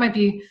 And that might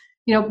be,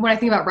 when I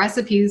think about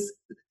recipes,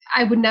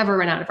 I would never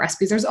run out of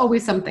recipes. There's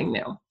always something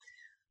new.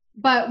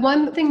 But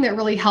one thing that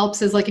really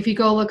helps is if you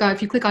go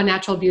if you click on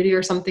natural beauty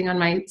or something on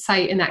my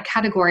site in that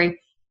category,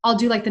 I'll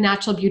do the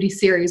natural beauty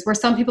series where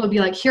some people will be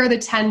like, here are the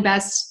 10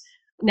 best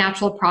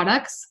natural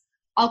products.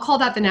 I'll call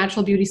that the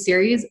natural beauty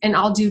series, and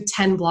I'll do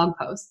 10 blog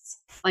posts.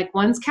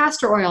 One's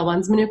castor oil,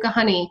 one's Manuka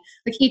honey.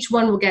 Each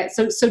one will get,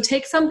 so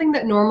take something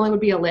that normally would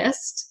be a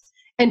list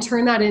and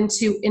turn that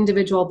into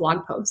individual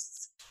blog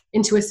posts,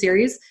 into a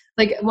series.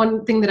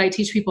 One thing that I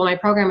teach people in my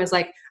program is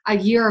a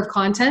year of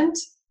content.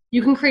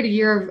 You can create a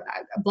year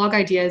of blog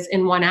ideas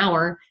in 1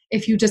 hour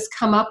if you just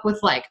come up with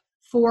 4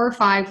 or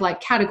 5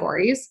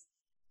 categories,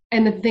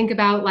 and then think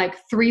about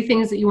 3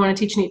 things that you want to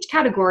teach in each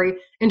category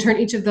and turn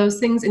each of those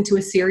things into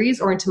a series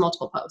or into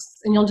multiple posts.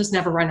 And you'll just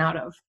never run out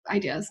of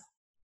ideas.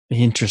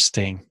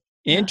 Interesting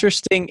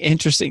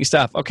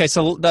stuff. Okay.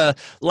 So the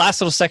last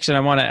little section I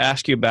want to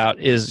ask you about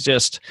is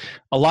just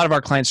a lot of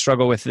our clients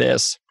struggle with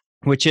this,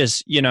 which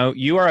is,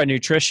 you are a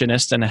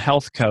nutritionist and a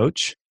health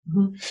coach,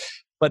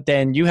 but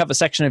then you have a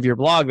section of your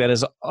blog that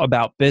is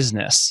about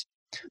business.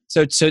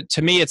 So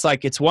to me,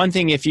 it's one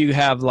thing if you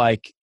have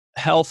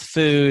health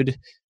food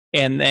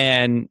and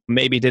then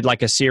maybe did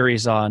a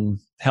series on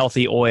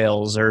healthy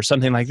oils or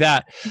something like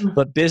that.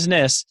 But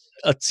business,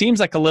 it seems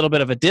like a little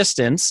bit of a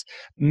distance.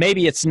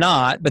 Maybe it's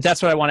not, but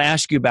that's what I want to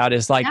ask you about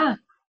is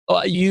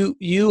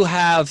you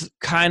have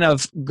kind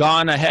of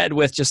gone ahead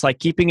with just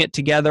keeping it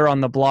together on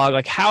the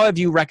blog. How have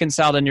you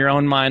reconciled in your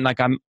own mind?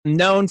 I'm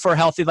known for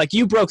healthy,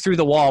 you broke through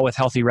the wall with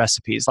healthy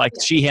recipes,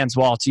 Sheehan's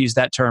wall, to use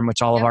that term,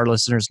 which all of our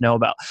listeners know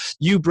about.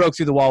 You broke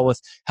through the wall with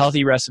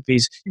healthy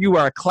recipes. You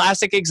are a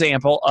classic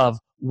example of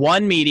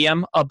one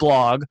medium, a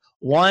blog,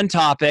 one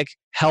topic,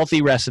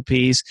 healthy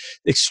recipes,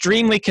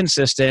 extremely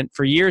consistent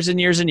for years and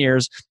years and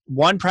years,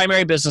 one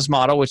primary business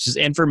model, which is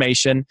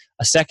information,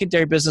 a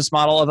secondary business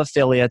model of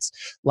affiliates.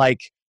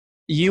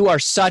 You are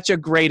such a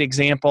great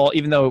example,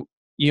 even though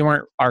you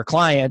weren't our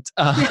client,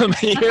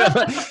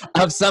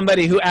 of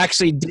somebody who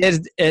actually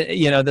did,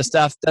 does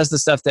the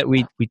stuff that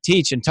we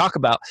teach and talk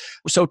about.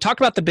 So talk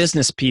about the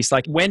business piece.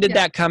 When did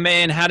that come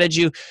in? How did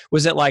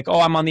was it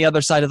I'm on the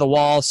other side of the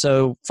wall,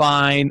 so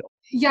fine?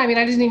 Yeah, I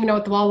didn't even know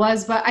what the wall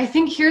was, but I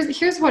think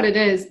here's what it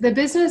is. The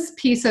business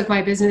piece of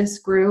my business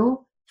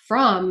grew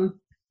from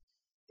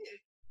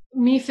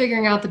me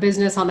figuring out the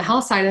business on the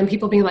health side and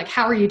people being like,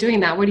 how are you doing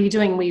that? What are you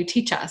doing? Will you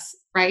teach us?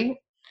 Right?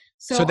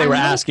 So they were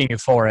asking you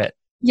for it.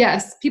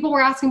 Yes, people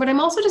were asking, but I'm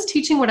also just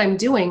teaching what I'm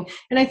doing.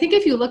 And I think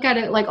if you look at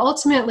it,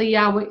 ultimately,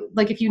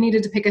 if you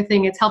needed to pick a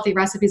thing, it's healthy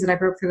recipes that I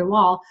broke through the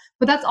wall.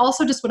 But that's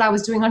also just what I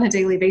was doing on a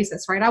daily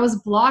basis, right? I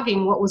was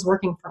blogging what was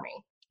working for me.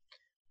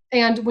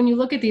 And when you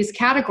look at these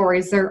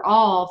categories, they're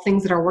all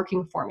things that are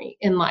working for me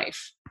in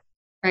life,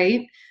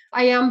 right?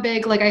 I am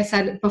big, like I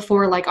said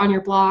before, on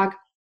your blog,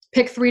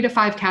 pick 3 to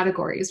 5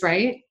 categories,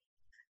 right?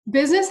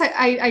 Business,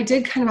 I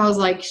did I was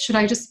like,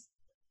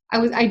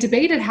 I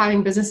debated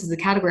having business as a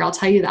category. I'll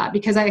tell you that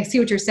because I see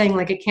what you're saying.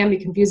 It can be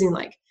confusing.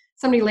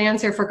 Somebody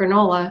lands here for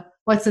granola.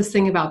 What's this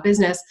thing about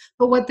business?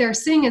 But what they're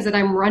seeing is that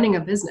I'm running a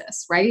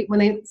business, right?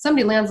 When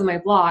somebody lands on my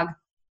blog,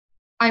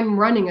 I'm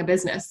running a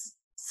business.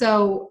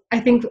 So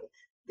I think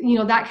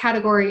that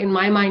category in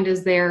my mind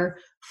is there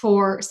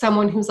for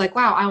someone who's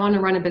wow, I want to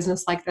run a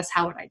business like this.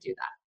 How would I do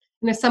that?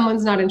 And if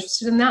someone's not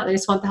interested in that, they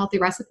just want the healthy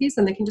recipes,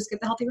 then they can just get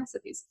the healthy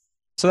recipes.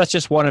 So that's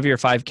just one of your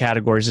 5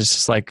 categories. It's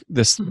just like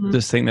this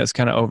thing that's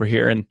kind of over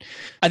here. And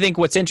I think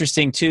what's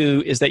interesting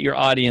too is that your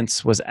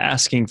audience was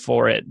asking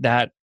for it.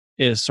 That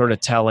is sort of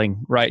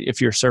telling, right?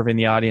 If you're serving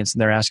the audience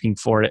and they're asking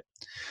for it.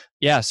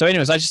 Yeah. So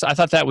anyways, I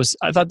thought that was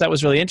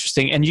really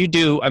interesting. And you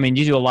do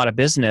a lot of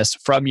business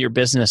from your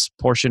business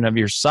portion of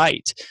your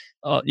site.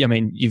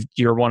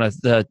 You're one of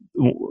the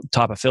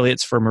top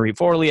affiliates for Marie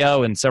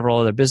Forleo and several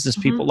other business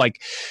people.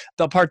 Like,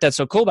 the part that's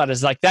so cool about it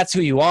is like, that's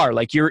who you are.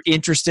 Like, you're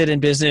interested in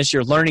business,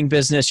 you're learning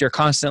business, you're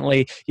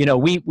constantly,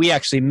 we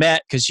actually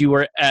met because you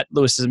were at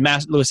Lewis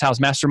Howes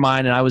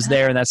Mastermind and I was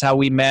there, and that's how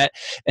we met.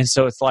 And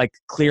so it's like,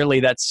 clearly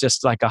that's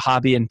just like a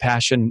hobby and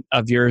passion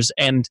of yours.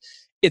 And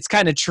it's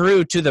kind of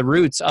true to the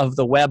roots of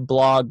the web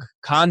blog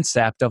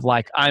concept of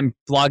like, I'm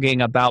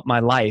blogging about my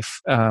life.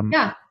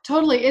 Yeah,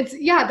 totally.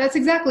 That's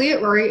exactly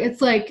it, Rory.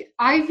 It's like,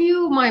 I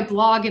view my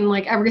blog and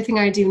like everything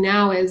I do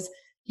now is,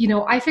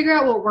 I figure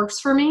out what works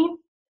for me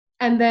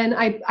and then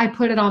I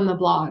put it on the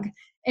blog.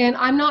 And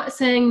I'm not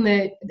saying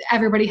that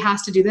everybody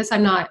has to do this.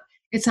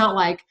 It's not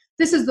like,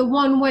 this is the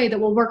one way that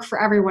will work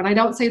for everyone. I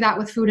don't say that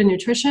with food and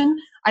nutrition.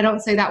 I don't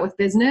say that with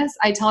business.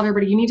 I tell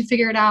everybody, you need to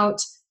figure it out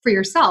for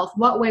yourself,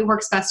 what way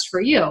works best for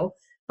you.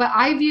 But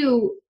I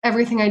view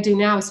everything I do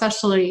now,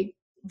 especially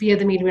via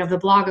the medium of the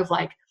blog, of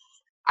like,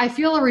 I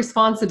feel a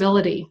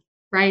responsibility,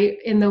 right?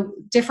 In the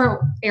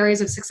different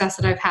areas of success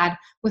that I've had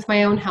with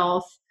my own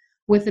health,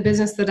 with the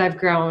business that I've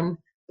grown,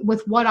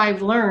 with what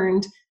I've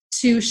learned,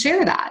 to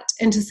share that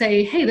and to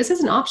say, hey, this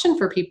is an option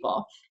for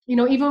people.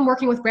 Even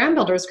working with Brand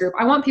Builders Group,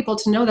 I want people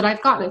to know that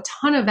I've gotten a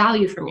ton of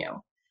value from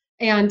you.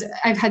 And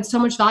I've had so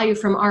much value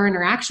from our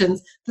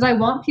interactions that I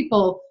want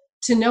people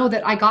to know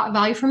that I got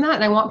value from that,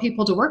 and I want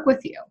people to work with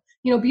you.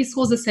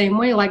 B-School is the same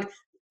way. Like,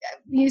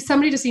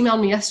 somebody just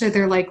emailed me yesterday.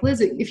 They're like,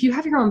 Liz, if you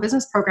have your own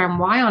business program,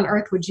 why on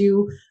earth would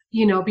you,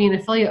 be an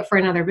affiliate for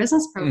another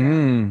business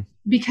program?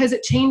 Because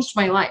it changed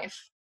my life.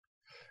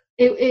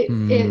 It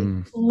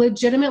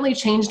legitimately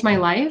changed my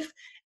life.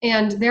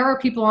 And there are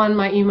people on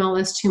my email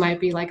list who might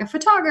be like a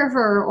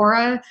photographer or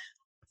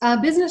a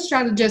business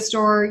strategist,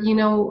 or,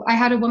 I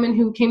had a woman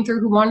who came through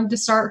who wanted to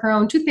start her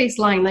own toothpaste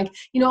line, like,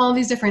 all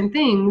these different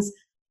things.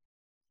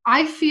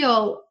 I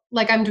feel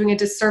like I'm doing a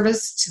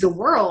disservice to the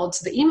world,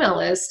 to the email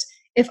list,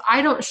 if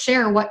I don't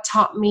share what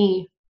taught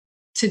me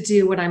to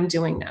do what I'm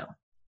doing now,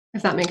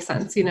 if that makes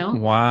sense,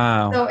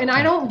 Wow. So, and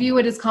I don't view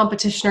it as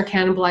competition or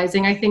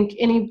cannibalizing. I think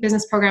any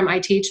business program I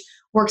teach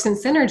works in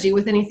synergy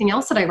with anything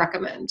else that I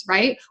recommend,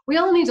 right? We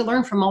all need to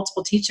learn from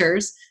multiple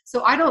teachers.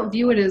 So I don't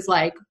view it as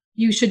like,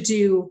 you should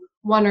do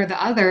one or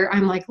the other.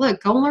 I'm like,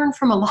 look, go learn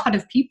from a lot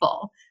of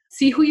people,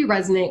 see who you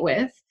resonate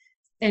with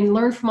and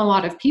learn from a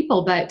lot of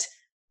people. But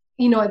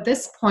at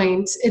this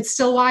point, it's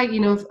still why,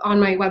 on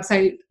my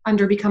website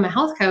under Become a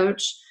Health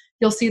Coach,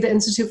 you'll see the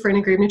Institute for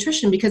Integrative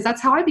Nutrition, because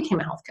that's how I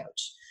became a health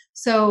coach.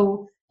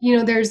 So,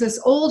 there's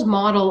this old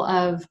model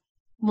of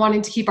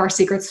wanting to keep our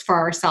secrets for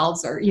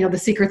ourselves, or, the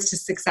secrets to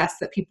success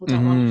that people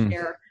don't want to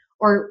share,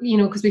 or,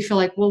 because we feel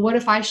like, well, what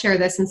if I share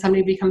this and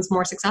somebody becomes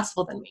more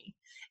successful than me?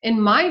 In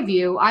my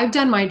view, I've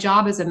done my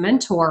job as a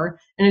mentor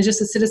and as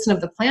just a citizen of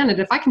the planet.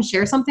 If I can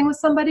share something with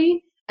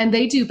somebody and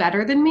they do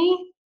better than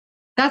me,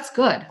 that's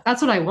good.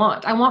 That's what I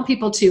want. I want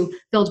people to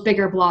build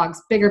bigger blogs,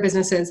 bigger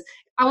businesses.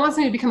 I want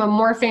somebody to become a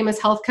more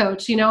famous health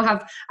coach,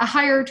 have a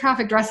higher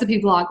trafficked recipe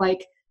blog.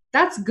 Like,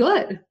 that's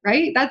good,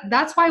 right?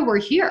 That's why we're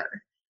here.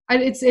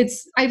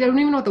 It's I don't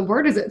even know what the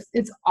word is.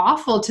 It's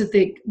awful to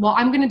think, well,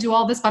 I'm going to do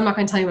all this, but I'm not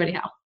going to tell anybody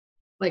how.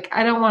 Like,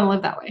 I don't want to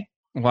live that way.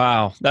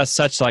 Wow. That's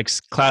such like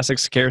classic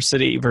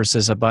scarcity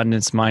versus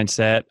abundance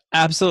mindset.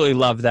 Absolutely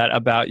love that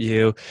about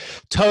you.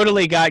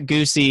 Totally got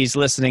goosies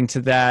listening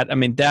to that. I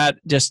mean, that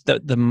just the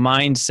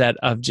mindset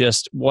of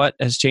just what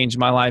has changed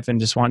my life and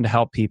just wanting to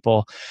help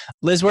people.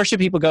 Liz, where should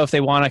people go if they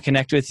want to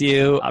connect with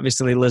you?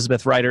 Obviously,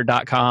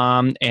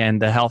 ElizabethReiter.com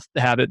and the Health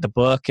Habit, the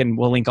book, and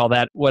we'll link all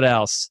that. What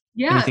else?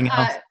 Yeah. Anything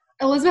else?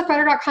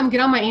 ElizabethReiter.com.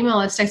 Get on my email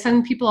list. I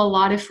send people a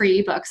lot of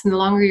free ebooks, and the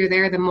longer you're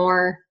there, the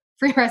more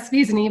free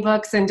recipes and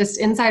ebooks and just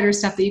insider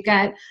stuff that you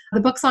get. The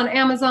book's on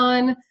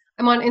Amazon.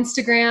 I'm on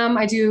Instagram.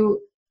 I do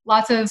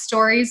lots of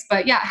stories.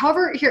 But yeah,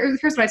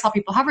 here's what I tell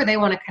people. However they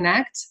want to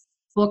connect,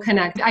 we'll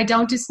connect. I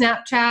don't do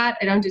Snapchat.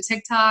 I don't do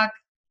TikTok.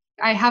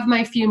 I have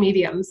my few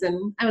mediums,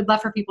 and I would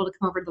love for people to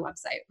come over to the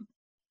website.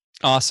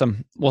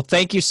 Awesome. Well,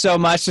 thank you so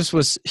much. This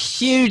was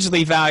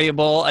hugely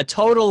valuable, a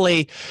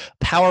totally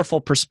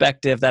powerful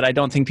perspective that I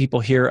don't think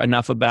people hear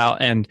enough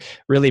about, and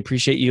really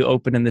appreciate you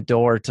opening the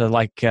door to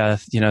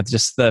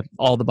just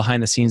all the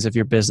behind the scenes of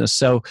your business.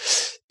 So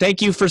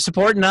thank you for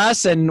supporting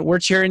us, and we're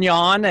cheering you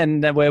on,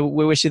 and we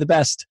wish you the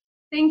best.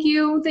 Thank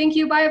you. Thank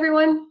you. Bye,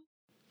 everyone.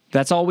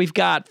 That's all we've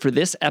got for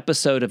this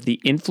episode of the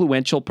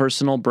Influential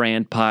Personal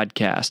Brand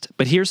Podcast.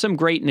 But here's some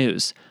great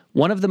news.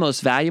 One of the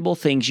most valuable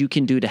things you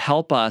can do to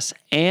help us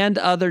and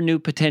other new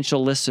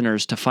potential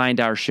listeners to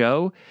find our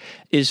show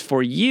is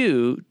for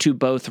you to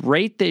both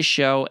rate this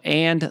show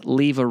and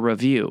leave a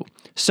review.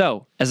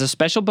 So, as a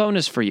special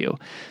bonus for you,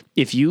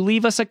 if you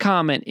leave us a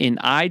comment in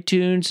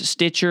iTunes,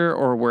 Stitcher,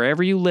 or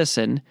wherever you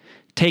listen,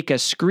 take a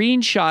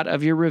screenshot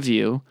of your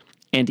review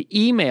and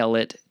email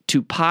it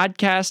to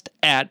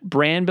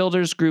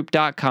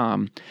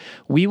podcast@brandbuildersgroup.com.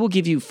 We will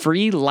give you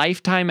free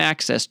lifetime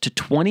access to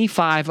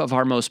 25 of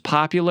our most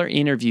popular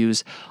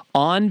interviews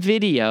on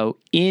video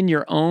in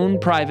your own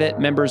private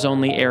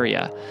members-only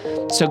area.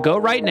 So go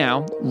right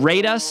now,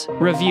 rate us,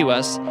 review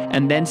us,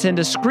 and then send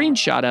a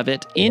screenshot of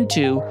it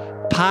into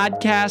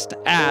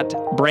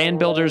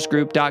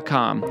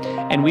podcast@brandbuildersgroup.com,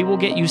 and we will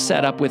get you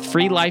set up with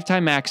free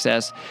lifetime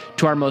access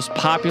to our most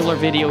popular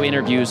video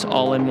interviews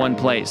all in one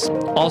place.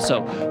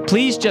 Also,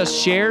 please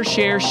just share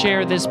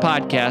this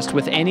podcast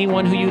with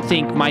anyone who you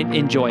think might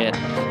enjoy it.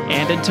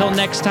 And until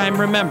next time,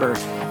 remember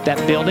that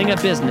building a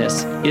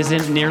business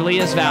isn't nearly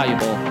as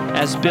valuable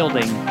as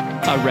building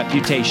a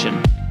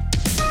reputation.